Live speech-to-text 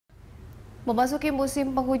Memasuki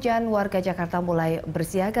musim penghujan, warga Jakarta mulai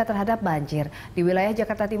bersiaga terhadap banjir. Di wilayah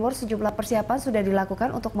Jakarta Timur, sejumlah persiapan sudah dilakukan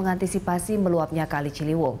untuk mengantisipasi meluapnya Kali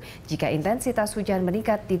Ciliwung jika intensitas hujan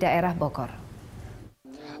meningkat di daerah Bogor.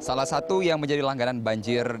 Salah satu yang menjadi langganan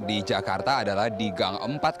banjir di Jakarta adalah di Gang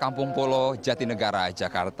 4 Kampung Pulo, Jatinegara,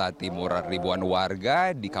 Jakarta Timur. Ribuan warga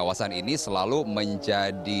di kawasan ini selalu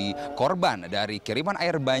menjadi korban dari kiriman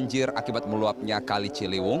air banjir akibat meluapnya Kali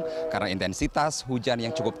Ciliwung karena intensitas hujan yang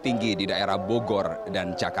cukup tinggi di daerah Bogor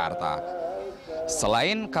dan Jakarta.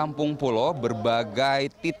 Selain Kampung Pulo, berbagai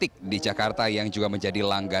titik di Jakarta yang juga menjadi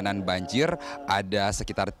langganan banjir, ada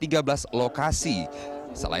sekitar 13 lokasi.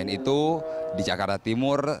 Selain itu, di Jakarta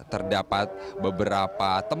Timur terdapat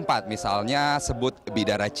beberapa tempat, misalnya sebut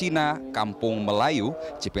Bidara Cina, Kampung Melayu,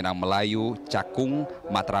 Cipinang Melayu, Cakung,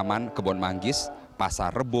 Matraman, Kebon Manggis,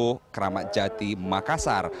 Pasar Rebo, Kramat Jati,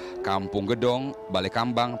 Makassar, Kampung Gedong,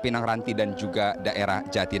 Balekambang, Pinang Ranti, dan juga daerah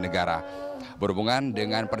Jatinegara. Berhubungan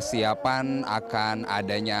dengan persiapan akan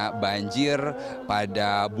adanya banjir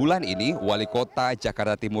pada bulan ini, Wali Kota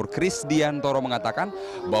Jakarta Timur Krisdiantoro mengatakan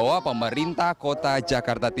bahwa pemerintah Kota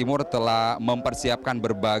Jakarta Timur telah mempersiapkan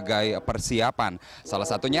berbagai persiapan. Salah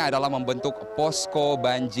satunya adalah membentuk posko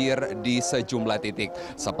banjir di sejumlah titik.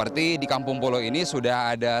 Seperti di Kampung Pulo ini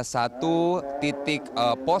sudah ada satu titik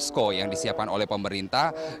posko yang disiapkan oleh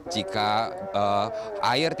pemerintah jika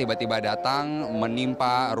air tiba-tiba datang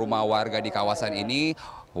menimpa rumah warga di kawasan ini.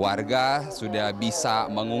 Warga sudah bisa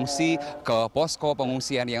mengungsi ke posko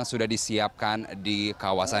pengungsian yang sudah disiapkan di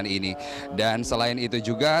kawasan ini. Dan selain itu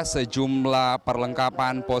juga sejumlah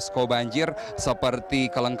perlengkapan posko banjir seperti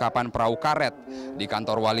kelengkapan perahu karet di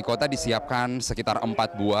kantor wali kota disiapkan sekitar 4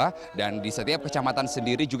 buah, dan di setiap kecamatan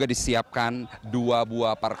sendiri juga disiapkan 2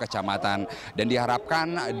 buah per kecamatan. Dan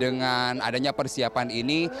diharapkan dengan adanya persiapan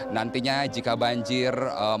ini nantinya jika banjir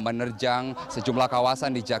menerjang sejumlah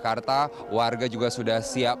kawasan di Jakarta, warga juga sudah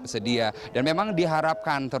siap sedia. Dan memang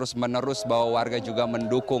diharapkan terus-menerus bahwa warga juga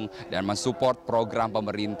mendukung dan mensupport program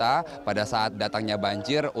pemerintah pada saat datangnya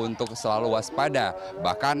banjir untuk selalu waspada,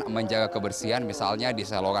 bahkan menjaga kebersihan, misalnya di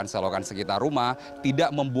selokan-selokan sekitar rumah,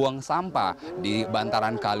 tidak membuang sampah di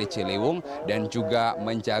bantaran Kali Ciliwung, dan juga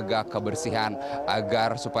menjaga kebersihan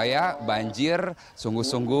agar supaya banjir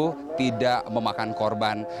sungguh-sungguh tidak memakan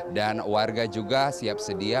korban, dan warga juga siap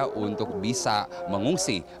sedia untuk bisa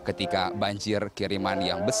mengungsi ketika banjir kiriman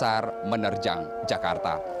yang besar menerjang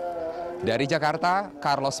Jakarta. Dari Jakarta,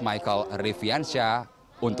 Carlos Michael Riviansyah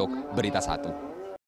untuk Beritasatu.